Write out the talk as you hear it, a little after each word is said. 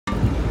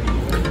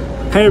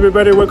Hey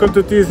everybody, welcome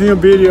to this new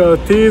video.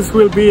 This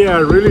will be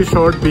a really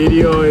short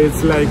video.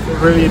 It's like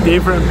really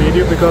different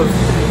video because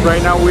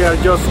right now we are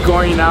just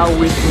going out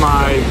with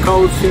my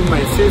cousin,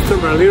 my sister,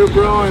 my little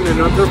bro and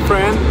another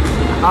friend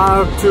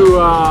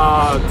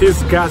to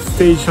this gas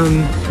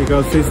station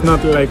because it's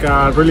not like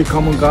a really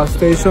common gas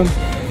station.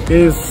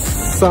 It's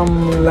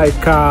some like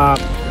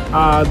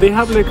they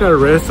have like a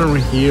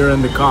restaurant here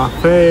and the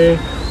cafe.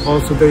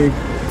 Also they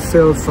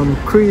sell some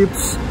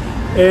crepes.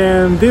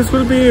 And this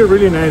will be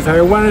really nice.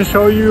 I want to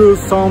show you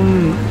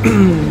some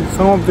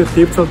of the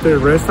tips of the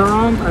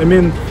restaurant. I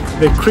mean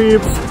the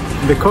crepes,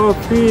 the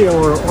coffee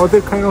or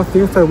other kind of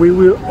things that we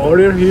will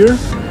order here.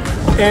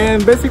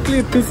 And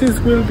basically this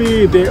will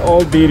be the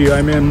whole video.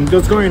 I mean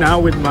just going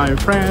out with my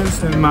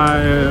friends and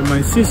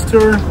my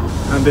sister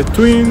and the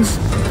twins.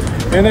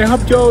 And I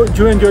hope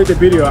you enjoy the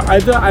video. I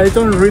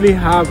don't really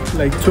have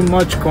like too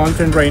much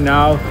content right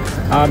now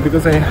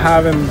because I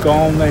haven't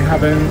gone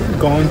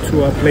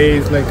to a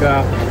place like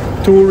a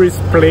tourist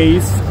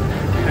place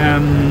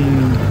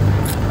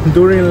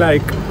during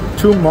like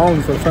 2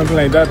 months or something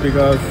like that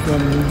because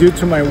due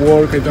to my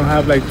work I don't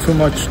have like too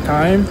much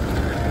time.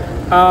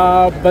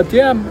 But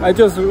yeah, I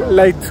just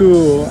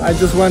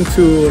want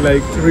to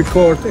like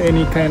record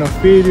any kind of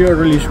video,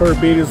 really short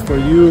videos for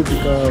you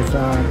because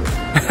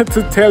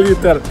to tell you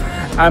that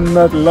I'm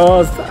not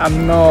lost,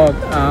 I'm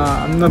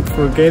not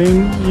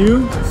forgetting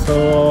you.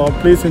 So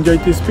please enjoy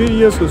this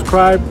video,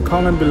 subscribe,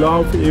 comment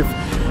below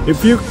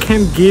if you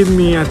can give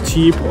me a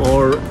tip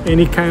or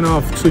any kind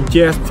of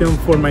suggestion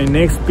for my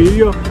next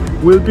video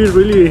will be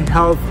really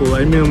helpful.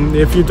 I mean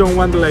if you don't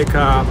want like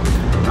a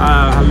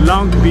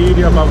long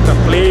video about the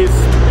place,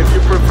 if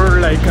you prefer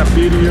like a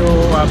video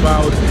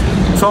about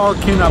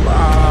talking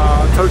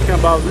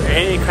about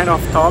any kind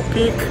of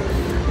topic,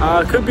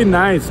 could be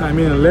nice. I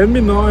mean let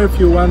me know if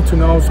you want to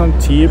know some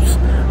tips.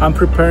 I'm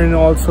preparing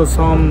also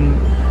some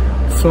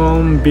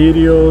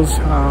videos,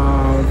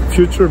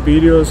 future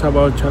videos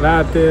about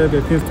Chalate,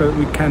 the things that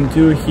we can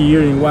do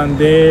here in one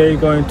day,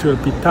 going to El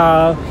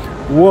Pital,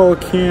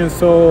 walking.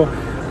 So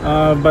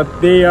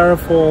but they are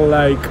for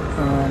like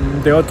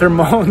the other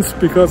months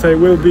because I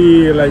will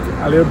be like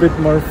a little bit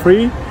more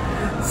free.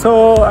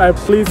 So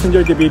please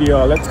enjoy the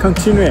video. Let's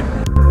continue.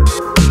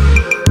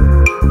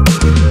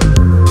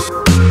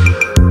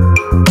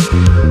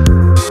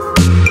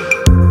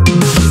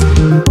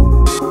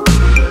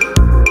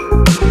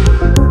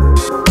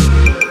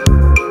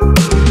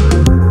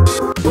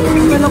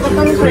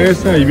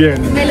 Fresa y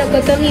bien.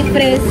 Melocotón y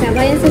fresa.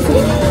 Váyanse a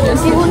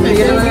su segundo.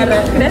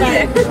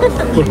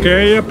 ¿Por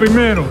qué ella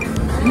primero?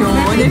 No,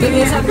 ¿de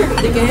qué es esa?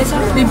 ¿De qué es esa?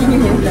 ¿De qué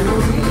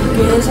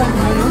es esa?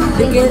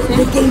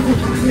 ¿De qué?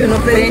 Yo no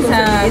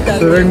fresa.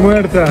 Se ven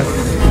muertas.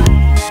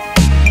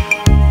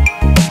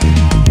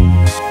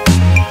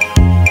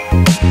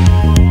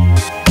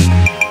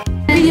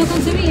 Yo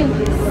concebí.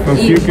 As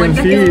you can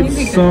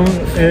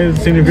see,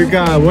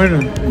 significa bueno.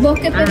 ¿Vos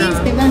qué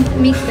pediste? Va,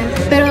 mixta.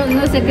 Pero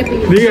no sé qué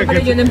pedí. Diga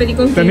que, yo no pedí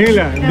con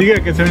Daniela, diga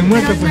que se ven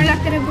muertas. No las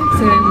queremos.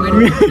 Se ven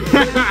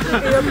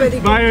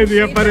muertas. Vaya,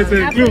 ya aparece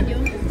el club.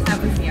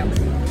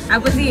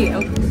 Pues sí,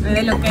 me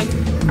da lo que hay.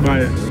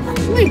 Vaya.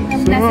 Uy,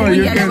 So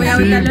you ya le voy a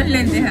can abrir los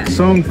lentes. see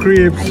some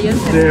crepes.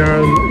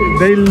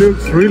 They look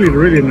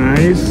really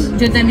nice.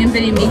 Yo también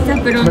pedí mixtas,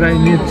 pero But I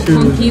need to-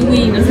 con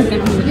kiwi, no sé qué.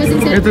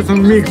 Estas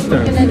son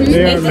mixtas.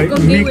 They are like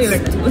con kiwi.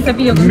 Usted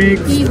pidió con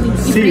mixed kiwi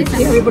y seeds.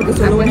 fresa. porque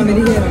solo una me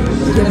dijeron.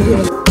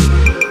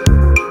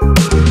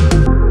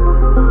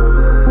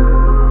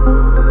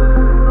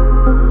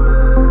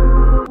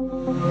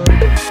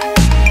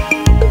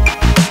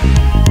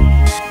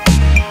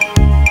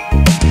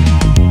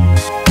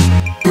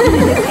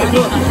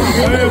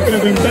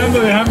 Presentando,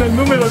 dejando el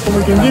número como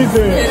quien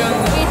dice.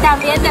 Y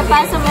también de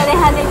paso me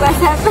dejan el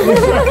WhatsApp.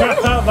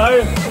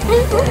 Vaya,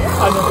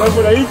 anotar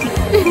por ahí.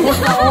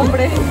 Busca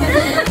hombre.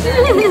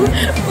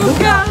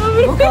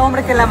 Busca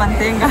hombre que la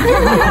mantenga.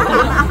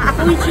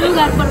 Un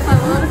sugar, por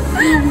favor.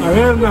 A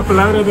ver, las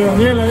palabras de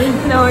Daniela ahí.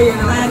 No, oye,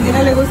 no, a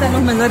Daniela le gustan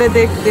los menores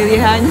de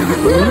 10 años.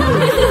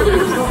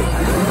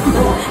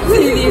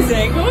 Sí,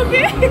 dice, ¿cómo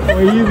que?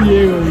 Oye,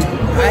 Diego.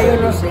 Ay,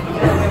 yo no sé.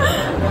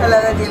 A la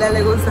Daniela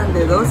le gustan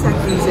de 12 a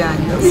 15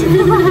 años.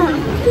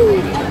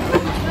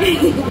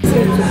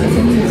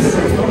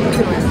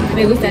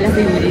 Me gusta la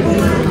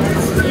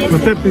figurita.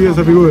 ¿Usted pidió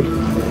esa figura?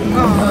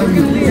 Ay, qué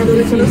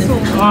lindo.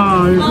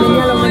 Ay,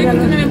 Ay, no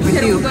me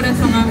pusieron un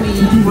corazón a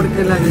mí.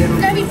 Porque la dieron.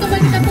 ¿La viste cómo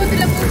está puesta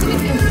la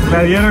posición?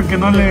 la dieron que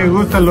no le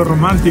gusta lo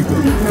romántico.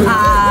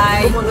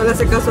 Ay, como no le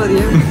hace caso a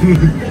Dios.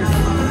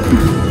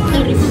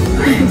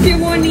 Qué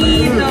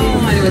bonito.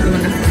 Algo te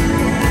mandas.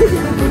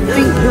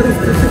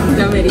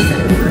 La verita.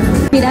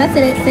 Mira,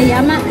 se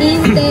llama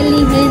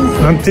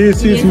inteligencia. And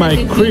this is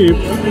my crepe.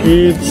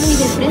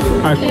 It's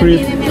a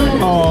crepe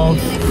of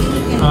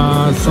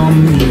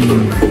some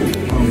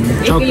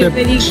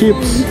chocolate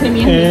chips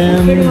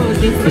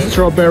and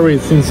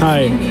strawberries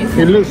inside.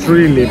 It looks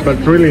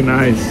really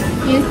nice.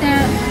 Y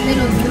esta del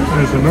otro.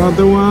 There's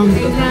another one.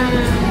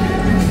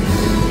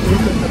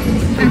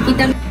 Aquí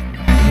también.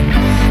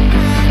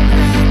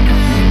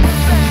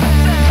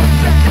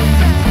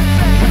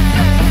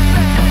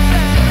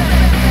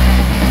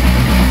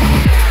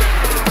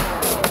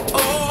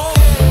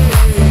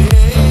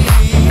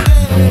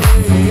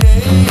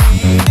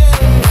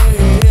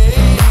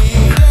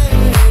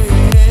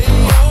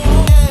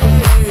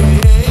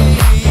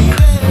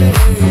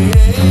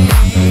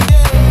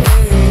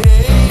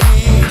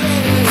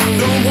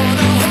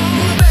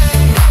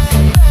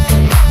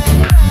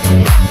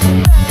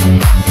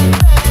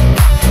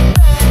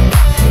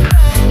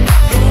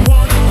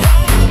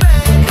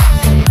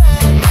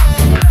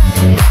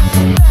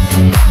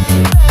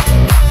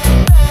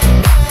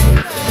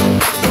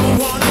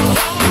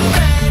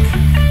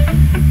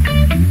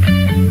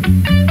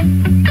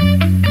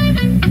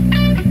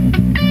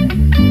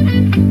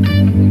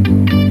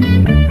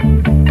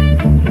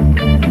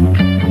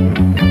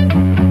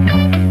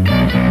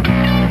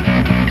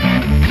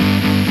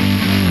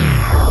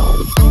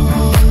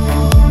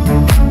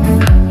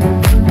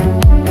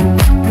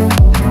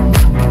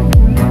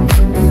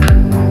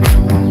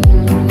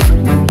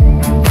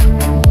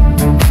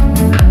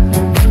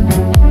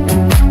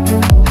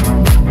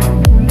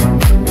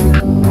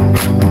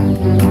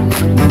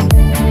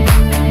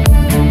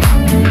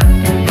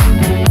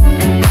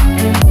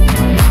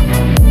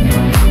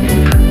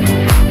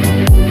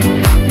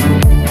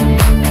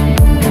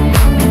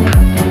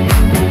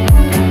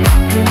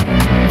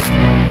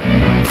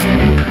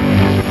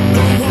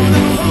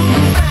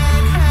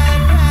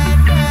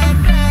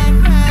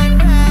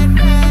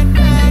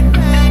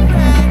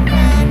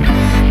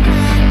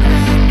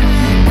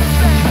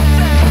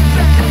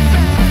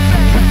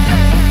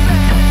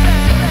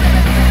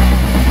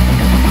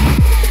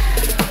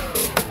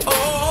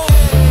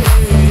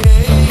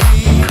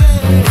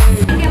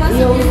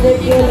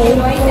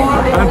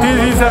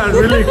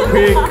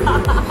 speak.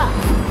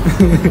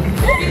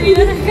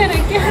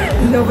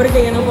 No,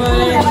 porque yo no puedo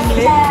hablar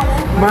inglés.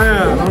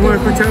 Vaya, vamos a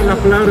escuchar las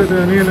palabras de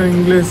Daniela en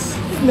inglés.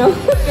 No,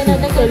 que no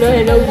te solo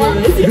hello puedo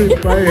decir.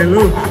 Vaya,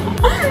 hello.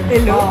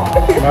 Hello.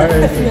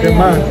 Vaya, ¿qué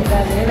más?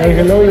 El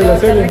hello de la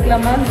serie.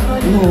 Reclamando.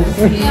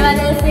 ¿Qué va a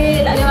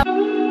decir?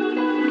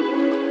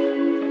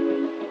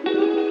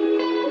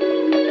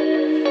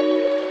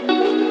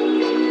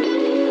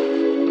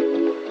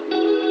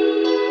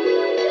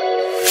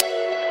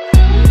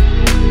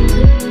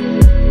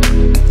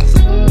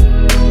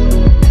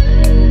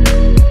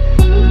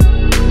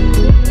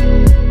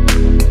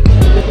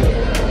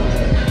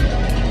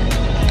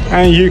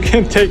 And you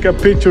can take a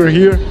picture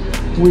here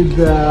with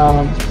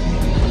the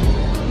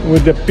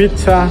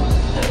pizza.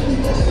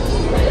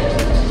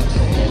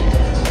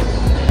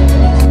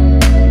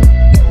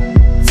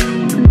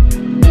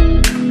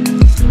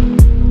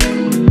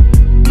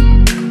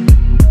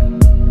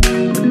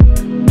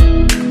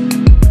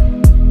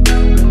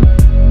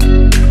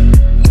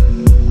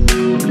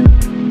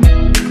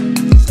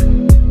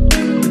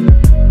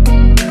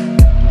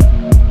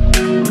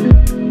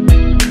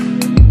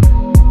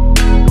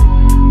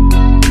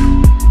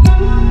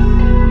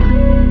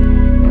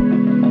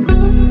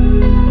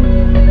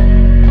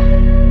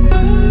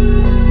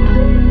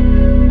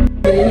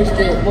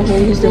 Vos me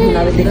dijiste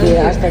una vez de que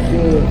hasta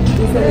que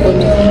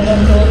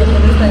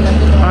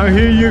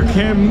Here you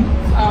can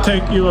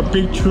take you a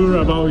picture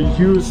about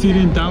you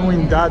sitting down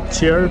in that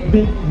chair,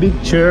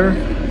 big chair.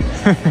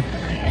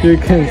 You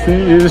can see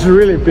it's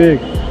really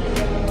big.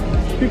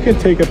 You can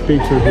take a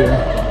picture here.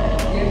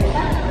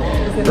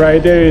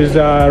 Right there is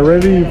a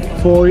really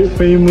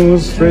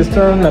famous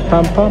restaurant, La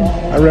Pampa.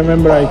 I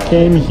remember I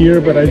came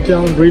here, but I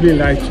don't really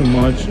like too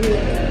much.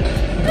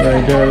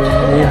 Right there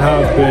we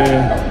have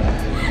the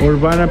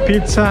Urbana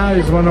Pizza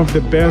is one of the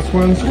best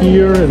ones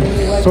here, and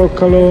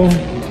Zócalo.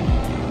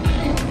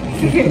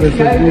 Se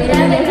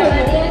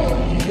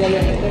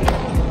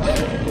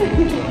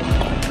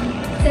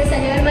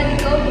salió el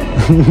manicomio.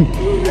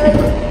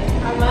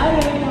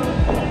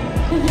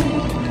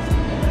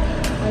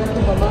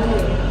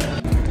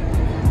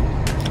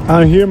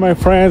 And here, my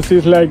friends,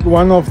 is like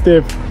one of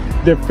the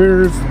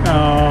first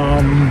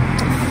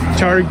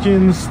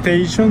charging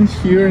stations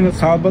here in El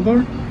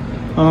Salvador.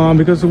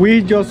 Because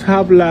we just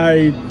have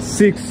like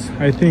six,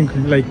 I think,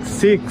 like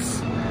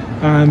six,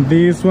 and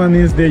this one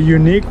is the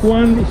unique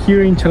one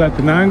here in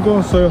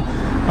Chalatenango. So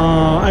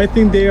I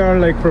think they are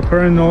like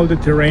preparing all the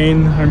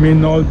terrain, I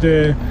mean all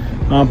the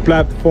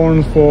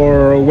platforms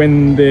for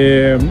when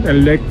the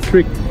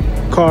electric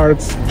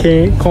cars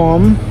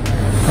come,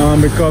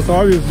 because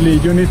obviously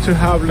you need to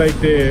have like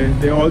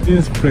the all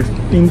this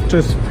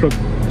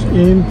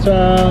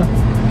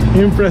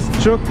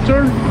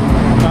infrastructure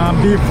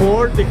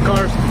before the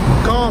cars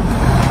come.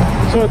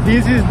 So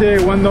this is the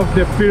one of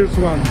the first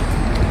one.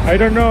 I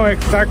don't know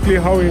exactly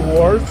how it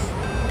works.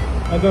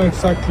 I don't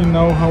exactly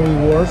know how it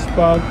works,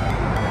 but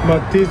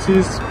this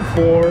is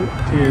for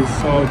this.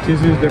 So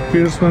this is the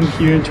first one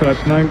here in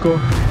Chalatenango.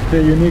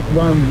 The unique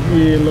one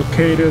is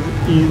located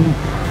in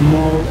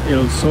Mall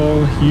El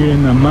Sol here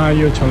in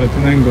Amayo,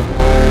 Chalatenango.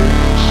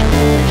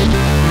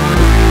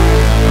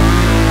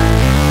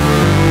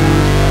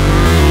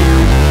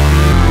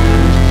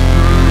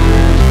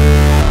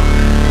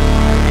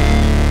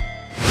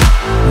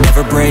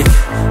 Never break,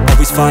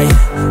 always fight,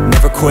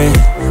 never quit,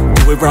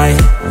 do it right,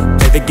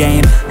 play the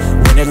game,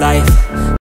 win it life.